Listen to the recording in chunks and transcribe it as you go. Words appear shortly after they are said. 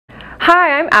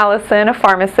Hi, I'm Allison, a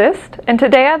pharmacist, and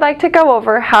today I'd like to go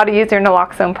over how to use your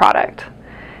naloxone product.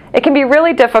 It can be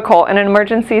really difficult in an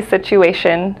emergency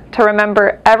situation to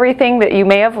remember everything that you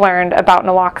may have learned about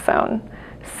naloxone.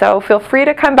 So feel free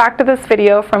to come back to this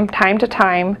video from time to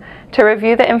time to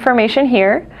review the information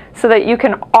here so that you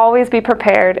can always be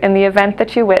prepared in the event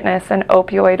that you witness an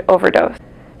opioid overdose.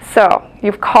 So,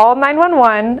 you've called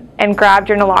 911 and grabbed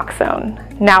your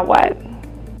naloxone. Now what?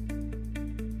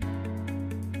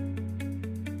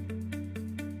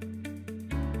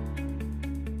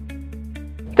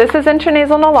 This is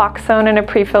intranasal naloxone in a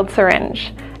pre-filled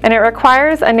syringe, and it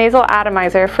requires a nasal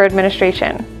atomizer for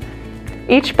administration.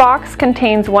 Each box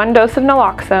contains 1 dose of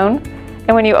naloxone,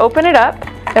 and when you open it up,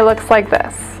 it looks like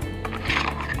this.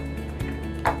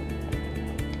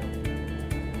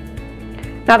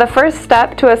 Now the first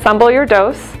step to assemble your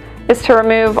dose is to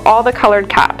remove all the colored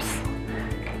caps.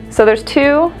 So there's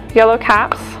 2 yellow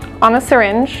caps on the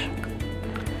syringe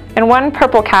and 1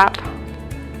 purple cap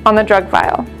on the drug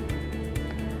vial.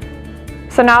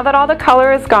 So now that all the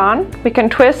color is gone, we can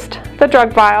twist the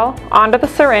drug vial onto the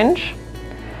syringe.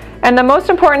 And the most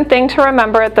important thing to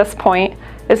remember at this point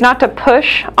is not to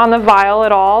push on the vial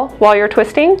at all while you're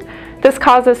twisting. This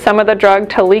causes some of the drug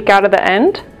to leak out of the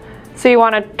end. So you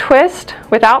want to twist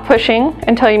without pushing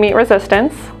until you meet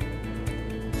resistance.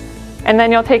 And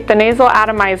then you'll take the nasal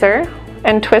atomizer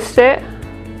and twist it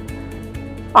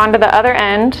onto the other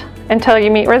end until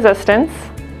you meet resistance.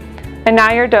 And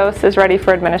now your dose is ready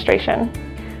for administration.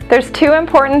 There's 2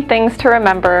 important things to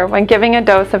remember when giving a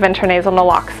dose of intranasal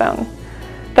naloxone.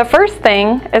 The first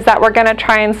thing is that we're going to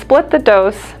try and split the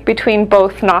dose between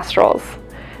both nostrils.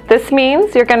 This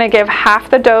means you're going to give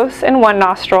half the dose in one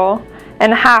nostril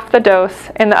and half the dose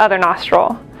in the other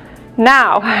nostril.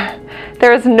 Now,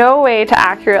 there is no way to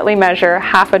accurately measure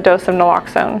half a dose of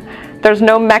naloxone. There's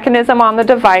no mechanism on the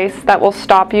device that will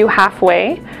stop you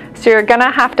halfway, so you're going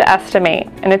to have to estimate,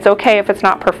 and it's okay if it's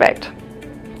not perfect.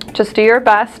 Just do your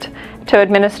best to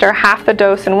administer half the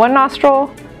dose in one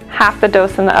nostril, half the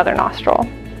dose in the other nostril.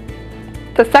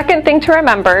 The second thing to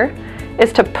remember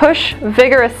is to push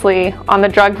vigorously on the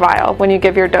drug vial when you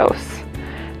give your dose.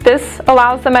 This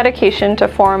allows the medication to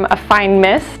form a fine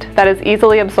mist that is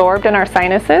easily absorbed in our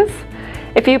sinuses.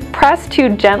 If you press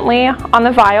too gently on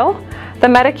the vial, the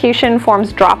medication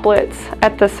forms droplets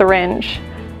at the syringe,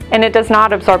 and it does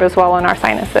not absorb as well in our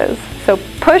sinuses. So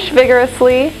push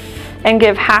vigorously and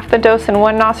give half the dose in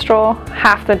one nostril,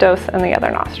 half the dose in the other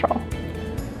nostril.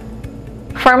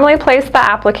 Firmly place the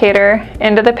applicator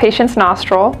into the patient's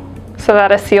nostril so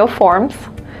that a seal forms,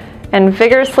 and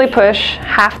vigorously push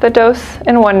half the dose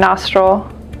in one nostril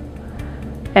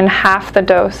and half the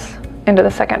dose into the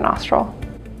second nostril.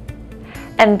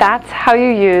 And that's how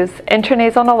you use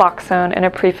intranasal naloxone in a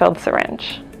pre-filled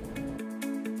syringe.